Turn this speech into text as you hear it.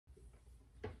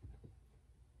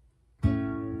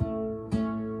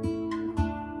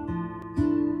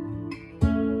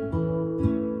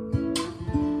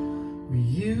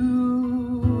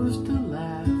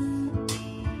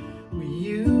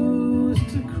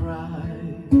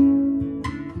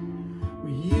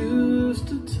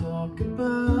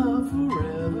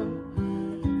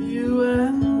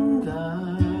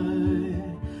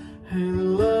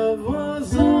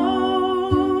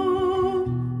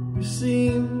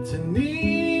to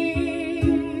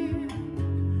need.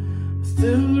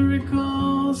 Still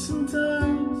recall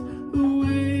sometimes the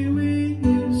way we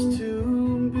used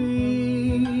to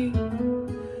be.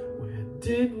 Where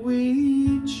did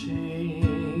we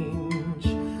change?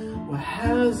 Where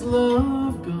has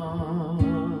love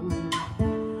gone?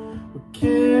 We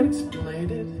can't explain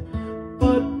it,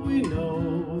 but we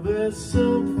know there's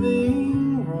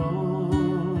something wrong.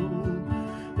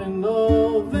 And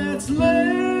all that's left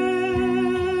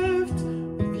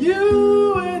of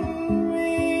you and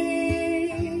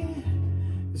me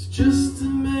is just a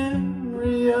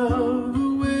memory of the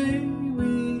way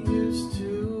we used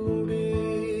to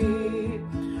be.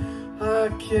 I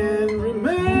can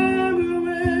remember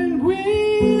when we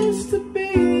used to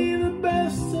be the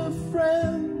best of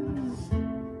friends.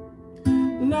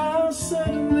 Now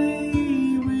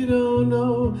suddenly we don't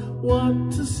know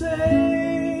what to say.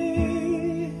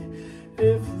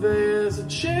 If there's a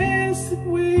chance that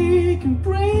we can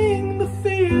bring the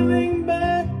feeling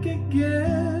back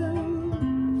again,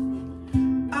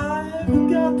 I've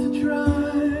got to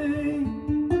try.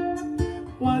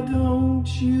 Why don't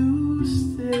you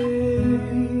stay?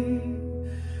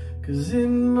 'Cause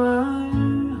in my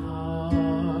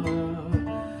heart,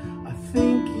 I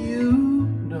think you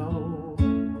know.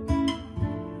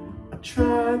 I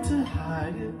tried to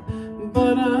hide it,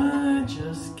 but I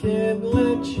just can't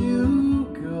let you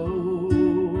go.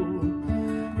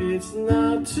 It's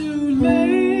not too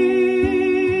late.